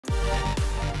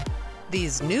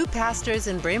These new pastors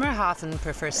in Bremerhaven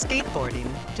prefer skateboarding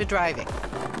to driving.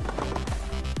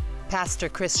 Pastor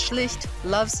Chris Schlicht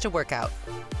loves to work out.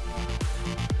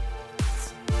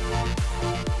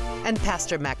 And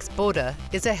Pastor Max Bode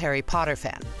is a Harry Potter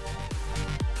fan.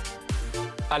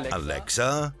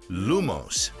 Alexa,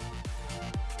 Lumos.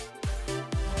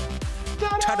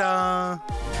 Ta-da!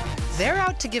 They're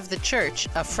out to give the church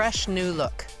a fresh new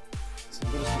look.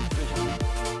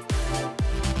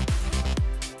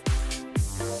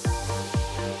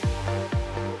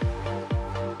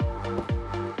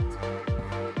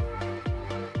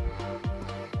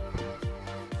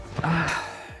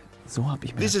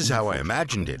 This is how I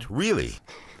imagined it, really.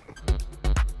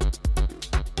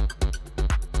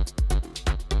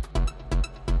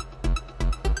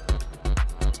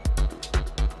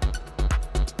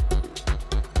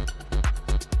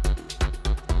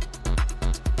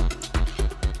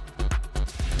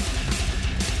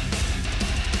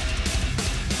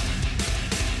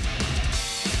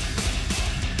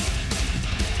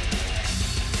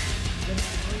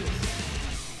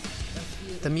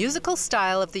 The musical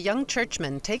style of the young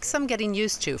churchmen takes some getting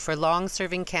used to for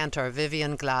long-serving cantor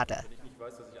Vivian Glade.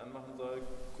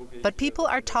 But people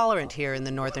are tolerant here in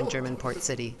the northern German port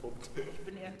city.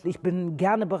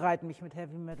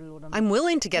 I'm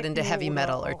willing to get into heavy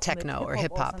metal or techno or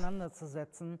hip-hop,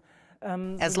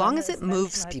 as long as it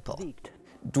moves people.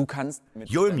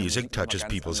 Your music touches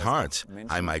people's hearts.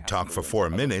 I might talk for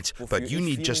 4 minutes, but you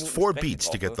need just 4 beats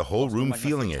to get the whole room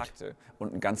feeling it.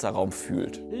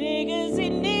 Lege sie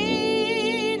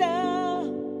nieder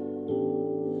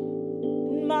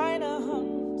in meiner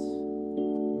Hand.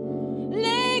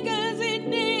 Lege sie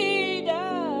nieder,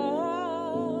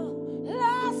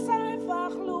 lass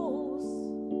einfach los.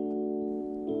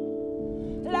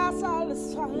 Lass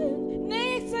alles fallen,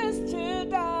 nichts ist für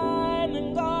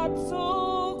deinen Gott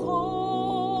so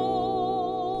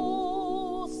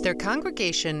groß. Their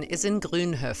congregation is in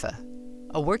Grünhöfe,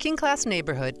 a working-class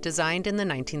neighborhood designed in the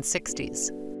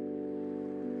 1960s.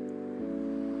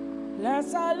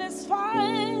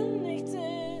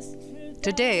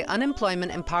 Today,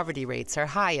 unemployment and poverty rates are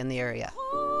high in the area.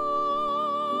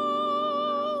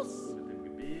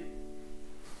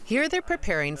 Here they're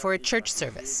preparing for a church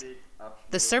service.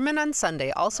 The sermon on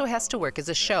Sunday also has to work as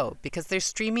a show because they're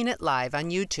streaming it live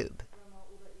on YouTube.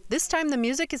 This time the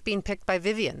music is being picked by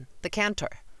Vivian, the cantor.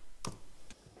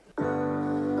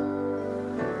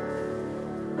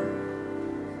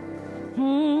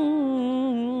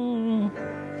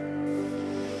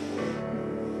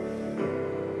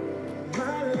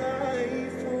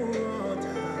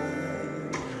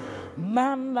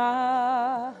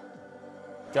 Mama.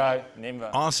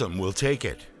 Awesome, we'll take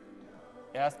it.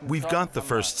 We've got the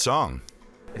first song.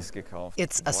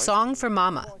 It's A Song for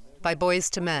Mama by Boys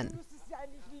to Men.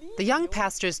 The young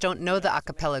pastors don't know the a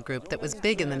cappella group that was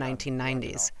big in the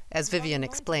 1990s, as Vivian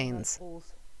explains.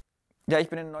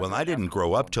 Well, I didn't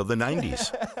grow up till the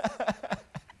 90s.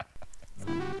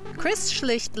 Chris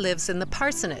Schlicht lives in the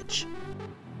parsonage.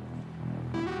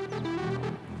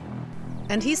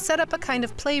 And he's set up a kind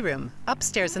of playroom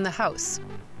upstairs in the house.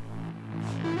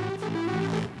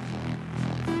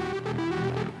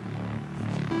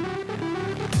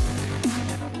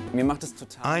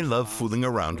 I love fooling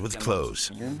around with clothes.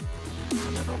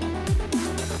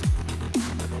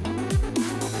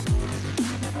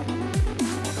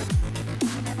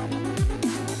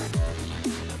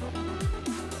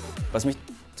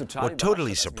 What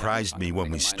totally surprised me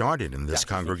when we started in this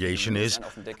congregation is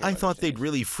I thought they'd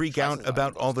really freak out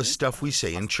about all the stuff we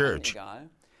say in church.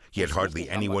 Yet hardly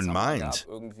anyone minds.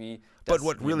 But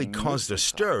what really caused a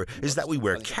stir is that we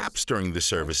wear caps during the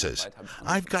services.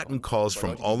 I've gotten calls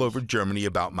from all over Germany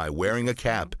about my wearing a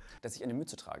cap.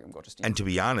 And to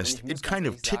be honest, it kind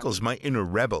of tickles my inner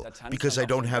rebel because I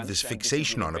don't have this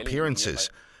fixation on appearances.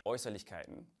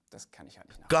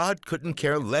 God couldn't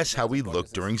care less how we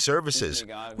look during services.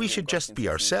 We should just be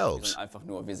ourselves.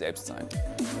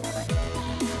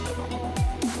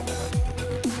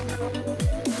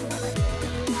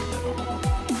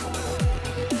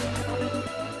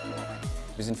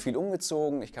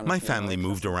 My family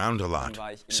moved around a lot,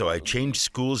 so I changed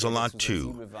schools a lot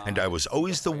too. And I was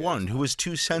always the one who was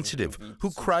too sensitive,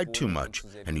 who cried too much,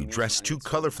 and who dressed too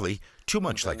colorfully, too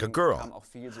much like a girl.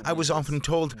 I was often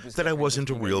told that I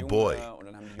wasn't a real boy.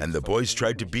 And the boys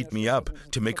tried to beat me up,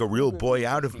 to make a real boy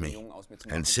out of me.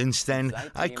 And since then,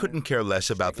 I couldn't care less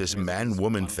about this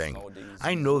man-woman thing.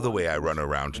 I know the way I run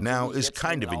around now is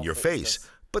kind of in your face,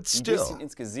 but still.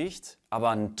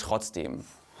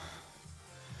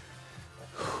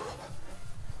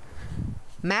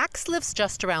 Max lives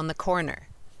just around the corner.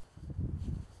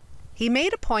 He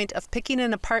made a point of picking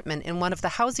an apartment in one of the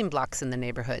housing blocks in the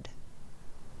neighborhood.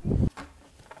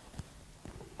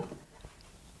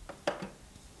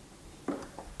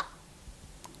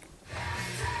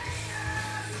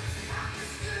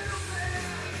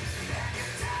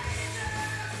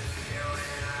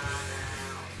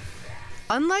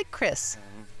 Unlike Chris,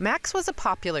 Max was a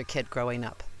popular kid growing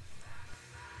up.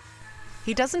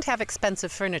 He doesn't have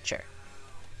expensive furniture.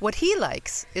 What he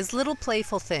likes is little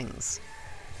playful things.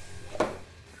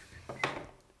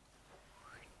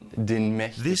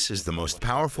 This is the most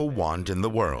powerful wand in the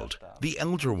world, the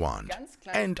Elder Wand.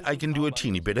 And I can do a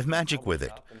teeny bit of magic with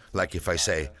it. Like if I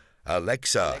say,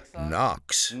 Alexa,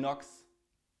 knocks.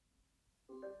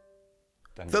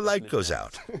 The light goes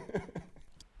out.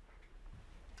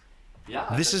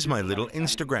 This is my little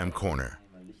Instagram corner.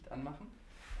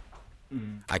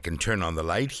 I can turn on the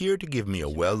light here to give me a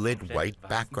well-lit white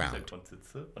background.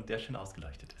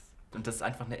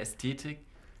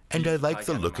 And I like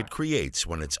the look it creates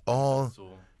when it's all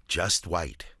just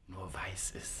white.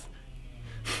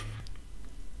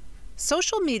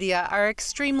 Social media are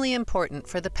extremely important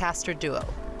for the pastor duo.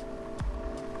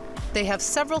 They have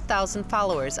several thousand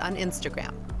followers on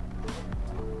Instagram.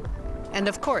 And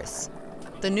of course,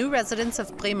 the new residents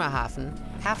of Bremerhaven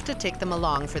have to take them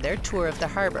along for their tour of the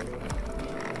harbor.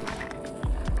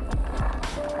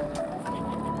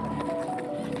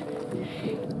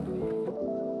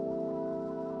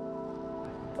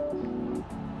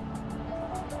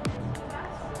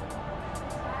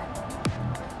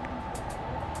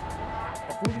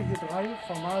 Obwohl wir hier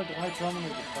formal drei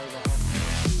Terminalbetreiber haben,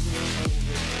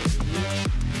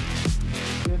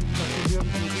 werden die Passagiere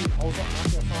außer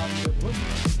Acht erfahren der Brücken.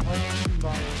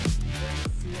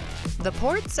 The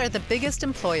ports are the biggest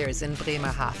employers in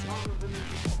Bremerhaven.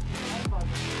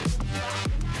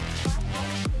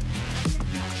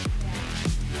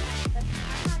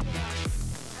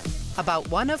 About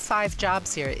 1 of 5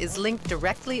 jobs here is linked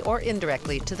directly or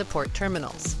indirectly to the port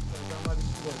terminals.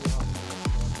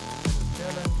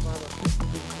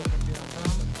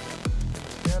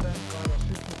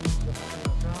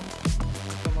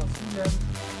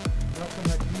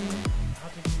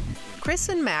 Chris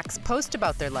and Max post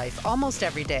about their life almost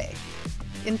every day,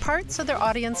 in part so their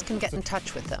audience can get in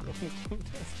touch with them.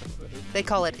 They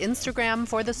call it Instagram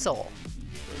for the soul.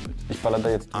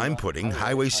 I'm putting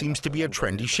highway seems to be a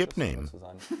trendy ship name.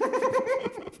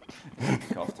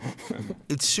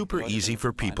 It's super easy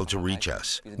for people to reach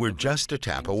us. We're just a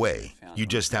tap away. You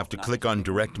just have to click on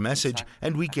direct message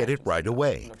and we get it right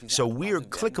away. So we're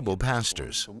clickable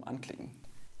pastors.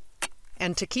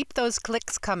 And to keep those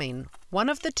clicks coming, one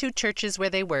of the 2 churches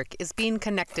where they work is being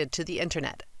connected to the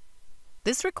internet.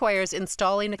 This requires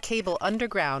installing a cable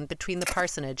underground between the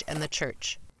parsonage and the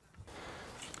church.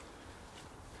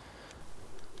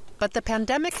 But the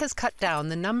pandemic has cut down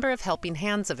the number of helping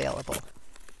hands available.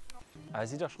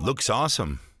 Looks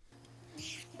awesome.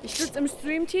 Ich sitze im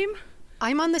Stream-Team.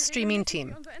 I'm on the streaming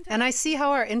team, and I see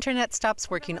how our internet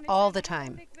stops working all the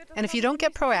time. And if you don't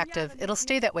get proactive, it'll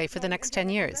stay that way for the next 10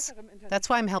 years. That's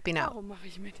why I'm helping out.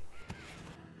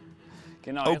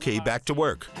 Okay, back to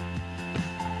work.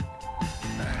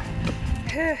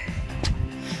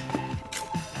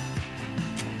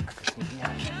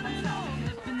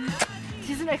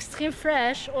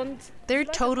 They're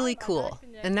totally cool.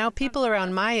 And now people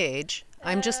around my age,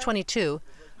 I'm just 22,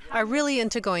 are really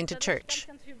into going to church.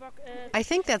 I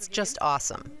think that's just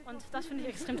awesome.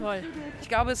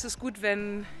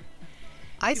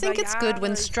 I think it's good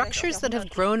when structures that have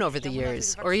grown over the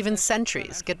years, or even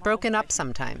centuries, get broken up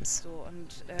sometimes.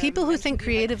 People who think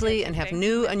creatively and have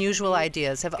new, unusual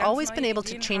ideas have always been able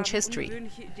to change history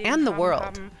and the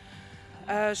world.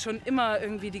 Then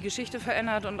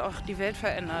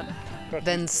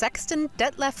Sexton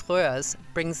Detlef Roers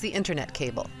brings the internet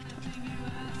cable.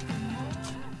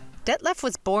 Detlef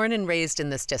was born and raised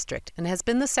in this district and has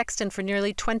been the sexton for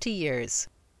nearly 20 years.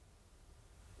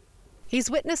 He's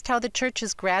witnessed how the church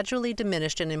has gradually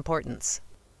diminished in importance.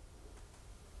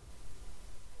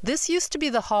 This used to be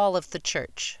the hall of the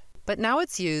church, but now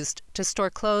it's used to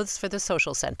store clothes for the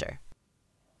social center.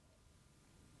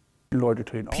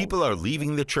 People are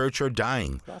leaving the church or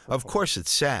dying. Of course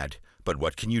it's sad, but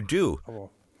what can you do?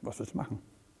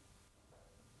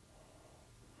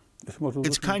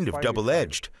 It's kind of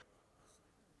double-edged.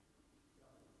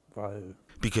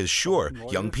 Because sure,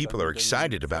 young people are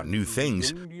excited about new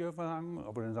things,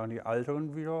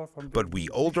 but we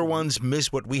older ones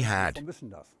miss what we had.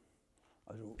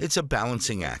 It's a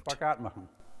balancing act.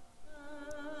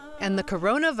 And the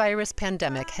coronavirus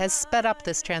pandemic has sped up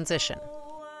this transition.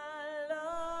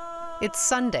 It's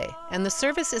Sunday, and the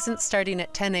service isn't starting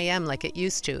at 10 a.m. like it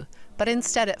used to, but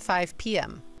instead at 5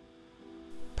 p.m.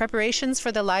 Preparations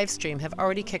for the live stream have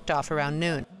already kicked off around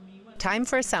noon. Time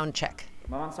for a sound check. Machen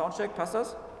wir einen Soundcheck, passt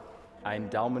das? Ein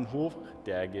Daumen hoch,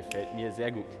 der gefällt mir sehr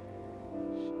gut.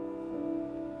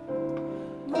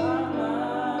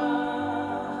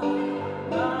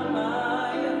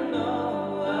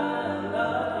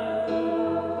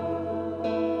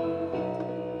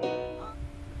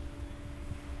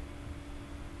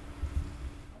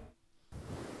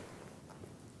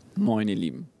 Moin, ihr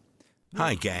Lieben.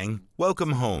 Hi, gang.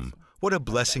 Welcome home. What a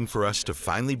blessing for us to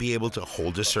finally be able to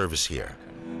hold a service here.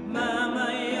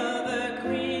 Mama, you're the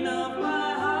queen of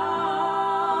my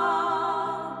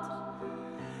heart.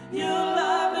 Your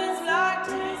love is like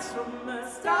tears from the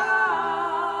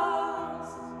stars.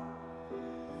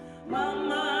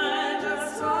 Mama, I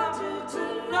just wanted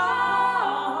to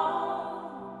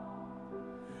know.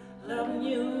 Loving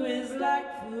you is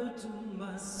like food to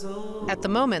my soul. At the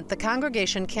moment, the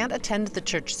congregation can't attend the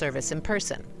church service in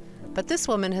person, but this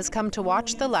woman has come to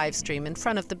watch the live stream in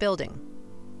front of the building.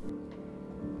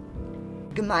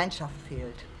 Gemeinschaft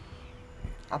fehlt.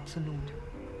 Absolut.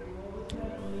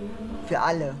 Für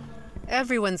alle.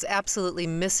 Everyone's absolutely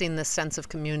missing this sense of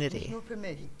community. Nur für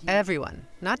mich. Everyone,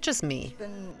 not just me.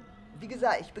 Wie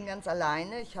gesagt, ich bin ganz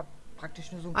alleine. Ich habe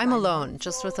praktisch nur so einen I'm kleinen alone, Hund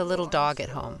just with a little dog at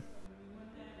home.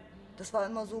 Das war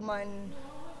immer so mein,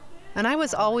 And I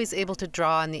was always able to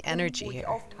draw on the energy wo ich here.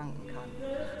 auftanken kann.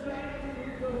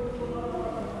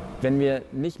 Wenn wir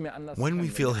nicht mehr anders When we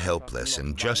feel helpless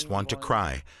and just want to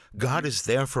cry, God is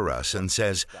there for us and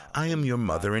says, I am your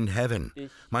mother in heaven.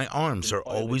 My arms are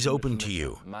always open to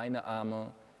you. Meine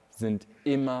Arme sind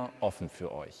immer offen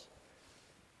für euch.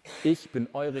 Ich bin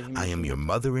eure I am your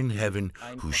mother in heaven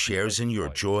who shares in your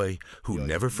joy, who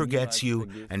never forgets you,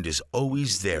 and is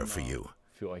always there for you.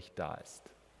 Für euch da ist.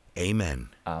 Amen.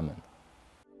 Amen.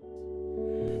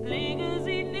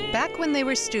 Back when they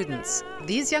were students,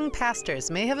 these young pastors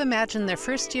may have imagined their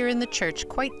first year in the church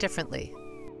quite differently.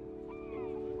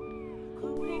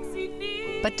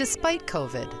 But despite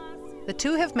COVID, the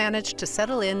two have managed to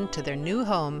settle into their new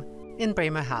home in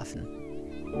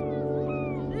Bremerhaven.